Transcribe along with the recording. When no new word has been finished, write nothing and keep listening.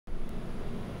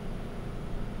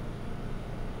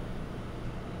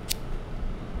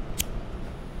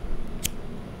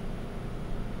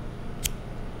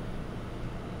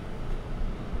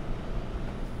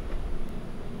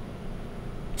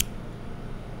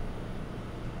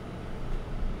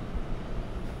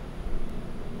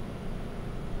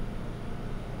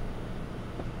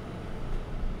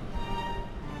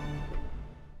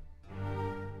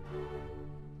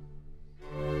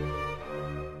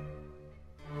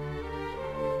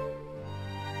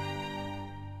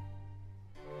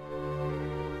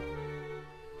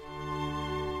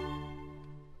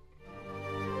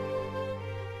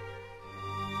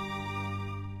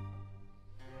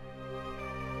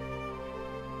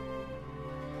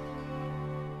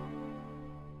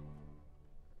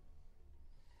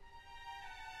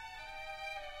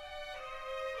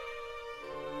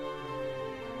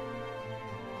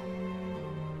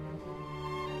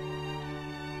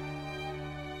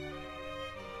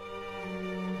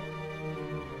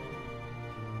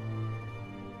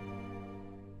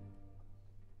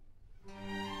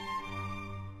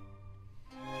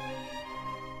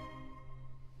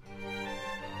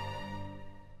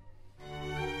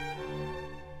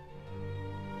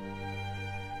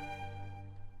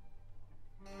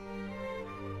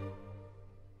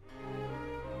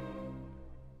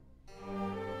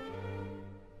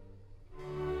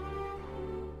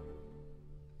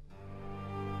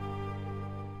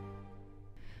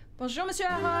Bonjour, Monsieur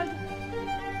Harold.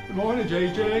 Good morning,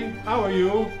 JJ. How are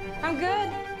you? I'm good.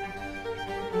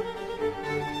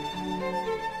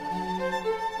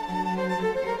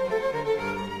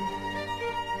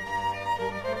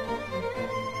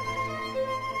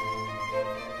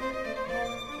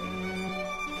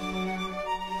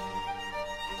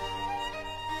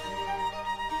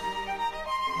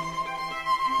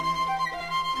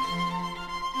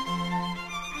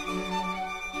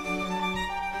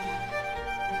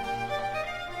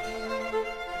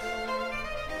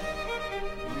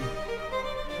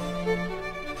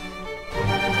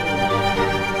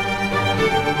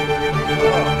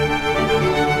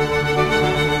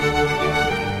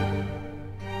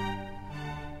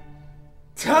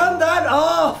 Turn that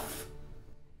off!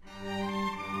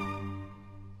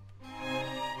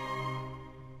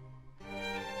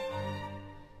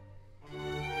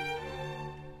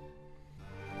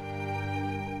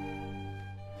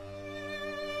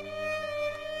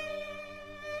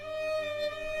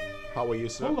 How are you,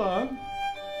 sir? Hold on.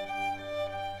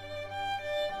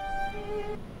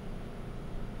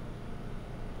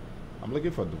 I'm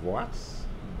looking for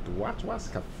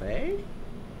Duatwas Cafe?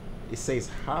 It says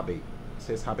Hobby. It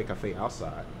says Hobby Cafe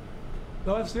outside.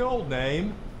 No, that's the old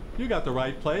name. You got the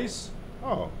right place.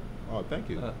 Oh, thank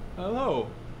you. Hello.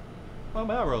 I'm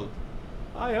Harold.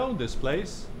 I own this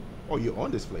place. Oh, you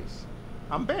own this place?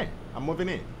 I'm Ben. I'm moving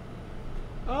in.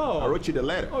 Oh. I wrote you the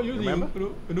letter. Oh, you remember?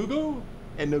 Nugu?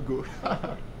 Enugu.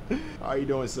 How you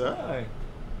doing, sir? Hi.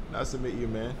 Nice to meet you,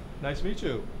 man. Nice to meet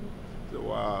you.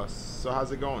 So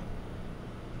how's it going?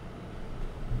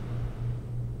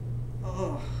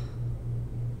 Oh.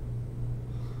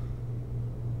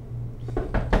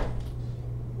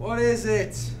 What is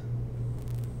it?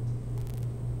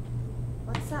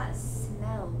 What's that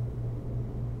smell?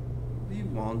 What do you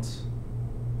want?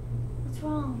 What's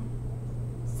wrong?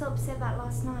 So upset about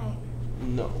last night.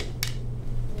 No.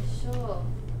 You're sure?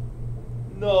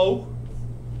 No.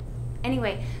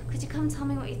 Anyway, could you come tell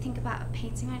me what you think about a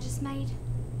painting I just made?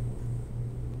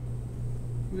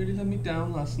 You really let me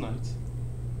down last night.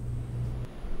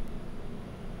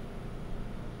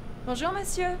 Bonjour,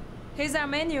 monsieur. Here's our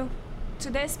menu.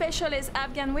 Today's special is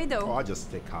Afghan widow. Oh, I'll just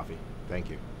take coffee.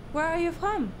 Thank you. Where are you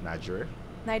from? Nigeria?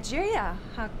 Nigeria.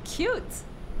 How cute.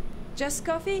 Just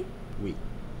coffee? Oui.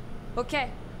 Okay.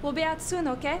 We'll be out soon,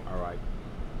 okay? All right.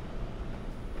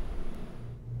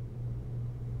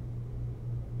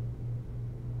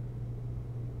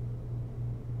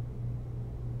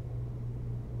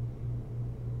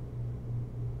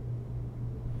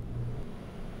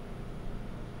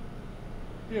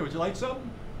 Here, would you like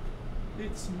some?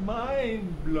 It's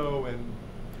mind-blowing.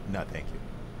 No, thank you.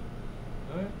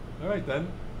 All right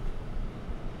then.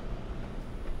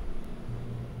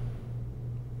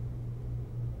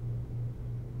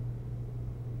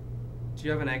 Do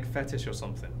you have an egg fetish or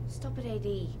something? Stop it,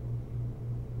 AD.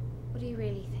 What do you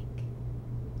really think?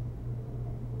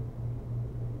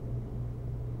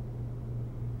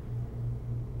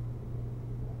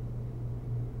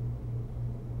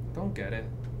 I don't get it.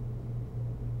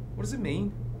 What does it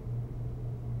mean?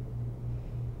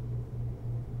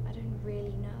 I don't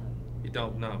really know. You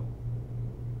don't know.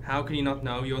 How can you not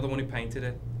know? You're the one who painted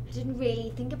it. I didn't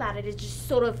really think about it. It just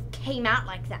sort of came out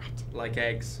like that. Like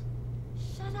eggs.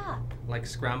 Shut up. Like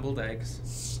scrambled eggs.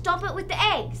 Stop it with the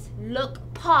eggs. Look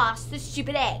past the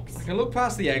stupid eggs. I can look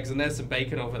past the eggs and there's some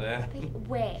bacon over there.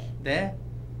 Where? There.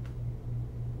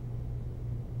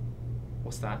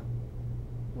 What's that?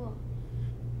 What?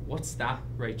 What's that,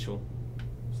 Rachel?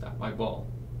 Is that my ball?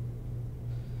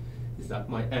 Is that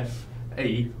my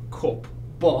FA Cup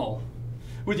ball?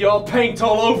 With your paint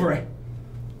all over it?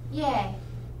 Yeah.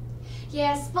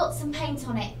 Yeah, I spilled some paint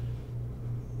on it.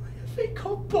 FA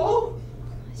Cup ball?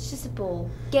 It's just a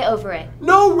ball. Get over it.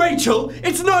 No, Rachel!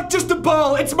 It's not just a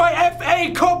ball, it's my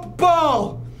FA Cup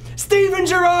ball! Steven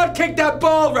Gerrard kicked that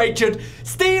ball, Rachel!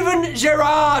 Steven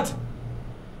Gerrard!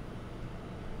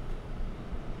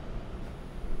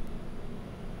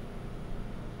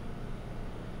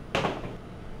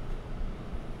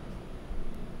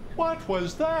 What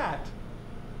was that?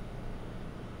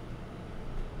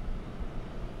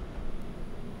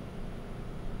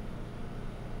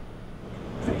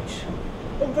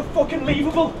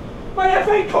 Unfucking-leavable! My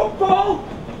FA Cup ball!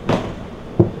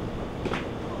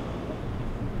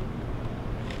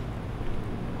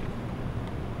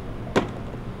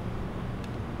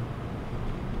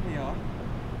 Here you are.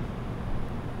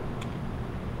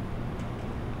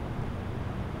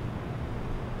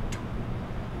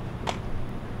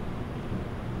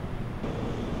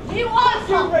 You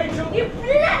awesome! Rachel! You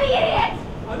bloody idiot!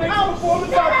 I make Oh, a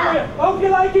performance shut art for you! up! I hope you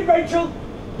like it, Rachel!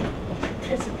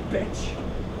 Piss of a bitch!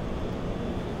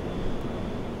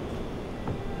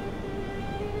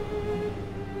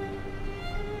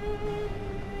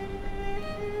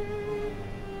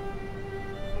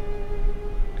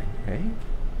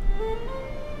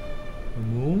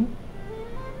 moon?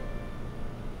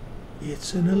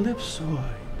 It's an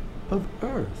ellipsoid of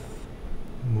Earth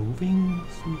moving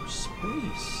through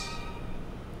space.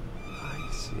 I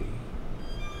see.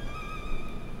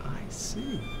 I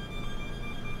see.